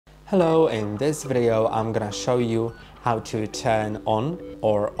Hello, in this video I'm gonna show you how to turn on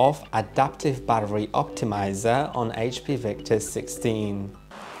or off adaptive battery optimizer on HP Victus 16.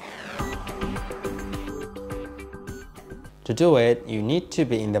 To do it, you need to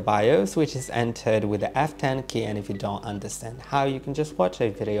be in the BIOS, which is entered with the F10 key, and if you don't understand how, you can just watch a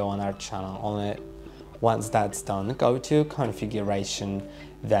video on our channel on it. Once that's done, go to configuration,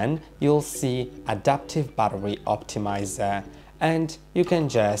 then you'll see adaptive battery optimizer, and you can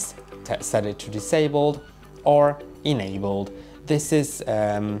just set it to disabled or enabled. This is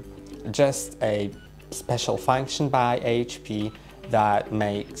just a special function by HP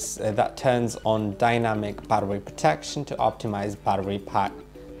that turns on dynamic battery protection to optimize battery pack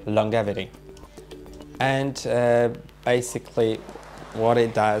longevity. And basically what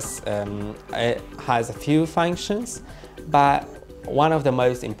it does, it has a few functions, but one of the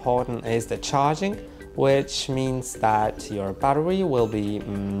most important is the charging, which means that your battery will be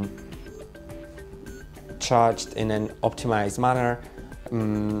charged in an optimized manner.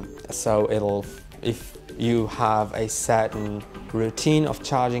 So if you have a certain routine of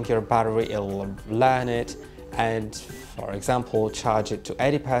charging your battery, it'll learn it and, for example, charge it to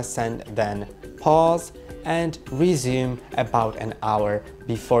 80%, then pause and resume about an hour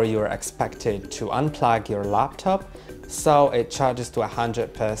before you're expected to unplug your laptop. So it charges to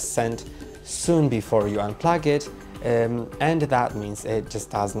 100% soon before you unplug it, and that means it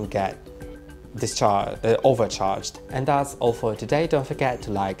just doesn't get overcharged. And that's all for today. Don't forget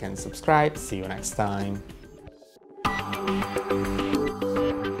to like and subscribe. See you next time.